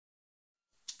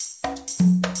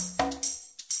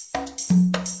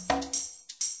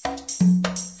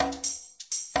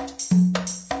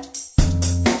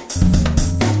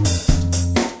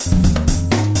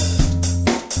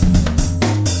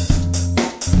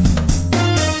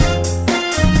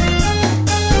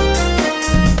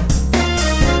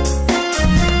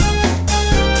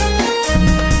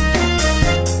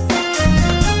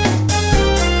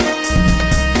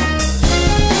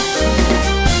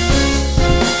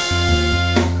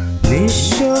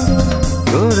নিঃস্ব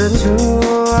করেছো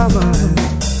আমায়,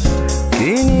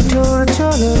 কি নিঠুর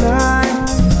ছলনায়।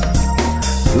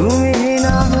 তুমি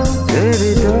না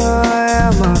হৃদয়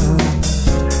আমার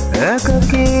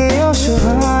একাকী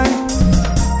অসহায়।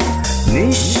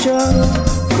 নিঃস্ব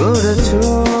করেছো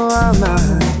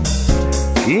আমায়,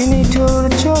 কি নিঠুর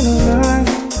ছলনায়।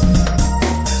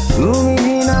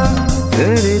 তুমি না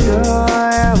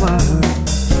হৃদয় আমার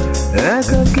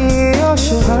একাকী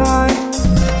অসহায়।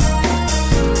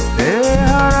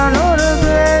 হারানোর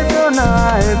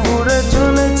বেদনায় পুড়ে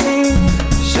চলেছি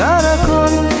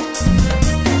সারাক্ষণ।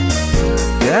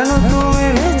 কেন তুমি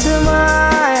নিজ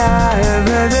মায়ায়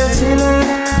বেঁধেছিলে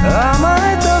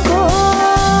আমায়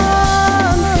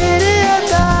তখন। ফিরিয়ে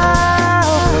দাও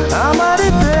আমার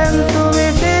প্রেম, তুমি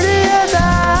ফিরিয়ে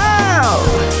দাও।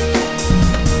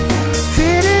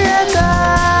 ফিরিয়ে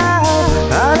দাও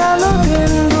হারানো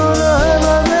দিনগুলো,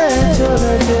 এভাবে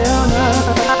চলে যেও না।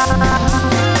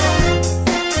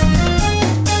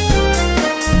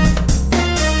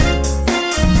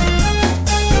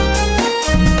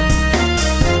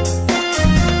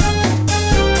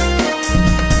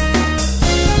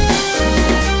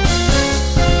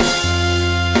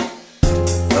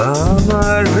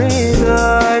 আমার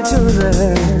হৃদয় জুড়ে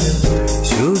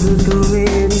শুধু তুমি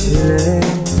ছিলে,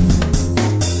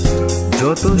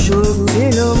 যত সুখ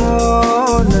ছিল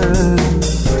মনে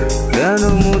কেন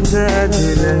মুছে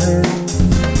দিলে।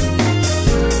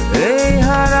 এই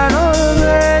হারানোর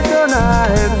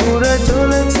বেদনায় পুড়ে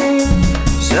চলেছি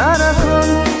সারাক্ষণ।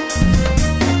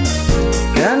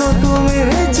 কেন তুমি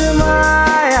নিজ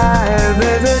মায়ায়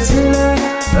বেঁধেছিলে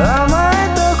আমায়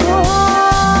তখন।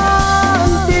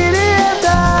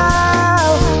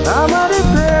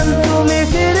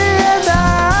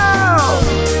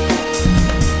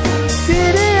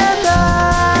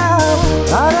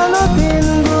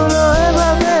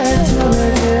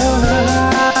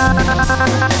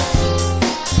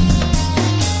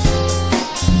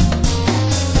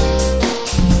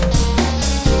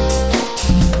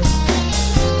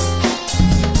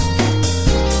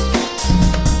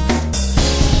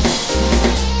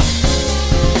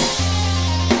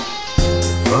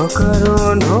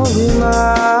 অকারণ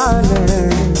অভিমানে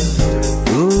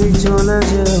তুমি চলে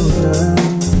যেও না।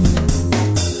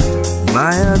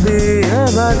 মায়াবী এ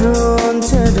বাঁধন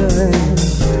ছেড়ে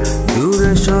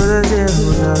দূরে সরে যেও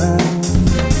না।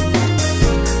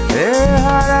 এ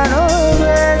হারানো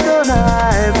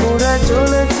বেদনায় পুড়ে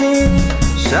চলেছি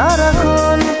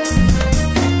সারাক্ষণ।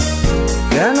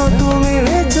 কেন তুমি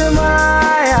নিজ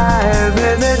মায়ায়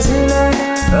বেঁধেছিলে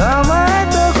আমায়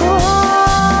তখন।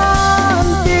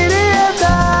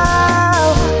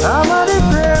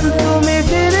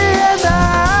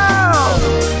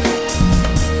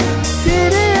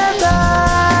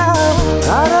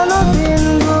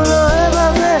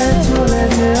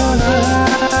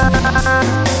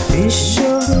 নিঃস্ব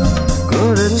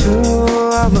করেছো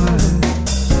আমায়,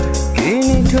 কি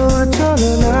নিঠুর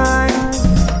ছলনায়।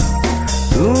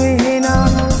 তুমি না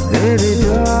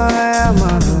হৃদয়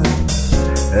আমার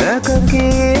একাকী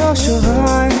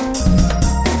অসহায়।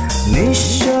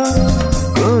 নিঃস্ব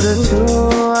করেছো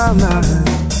আমায়,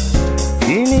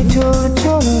 কি নিঠুর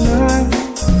ছলনায়।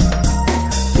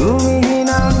 তুমি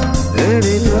না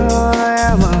হৃদয়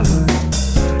আমার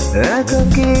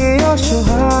একাকী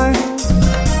অসহায়।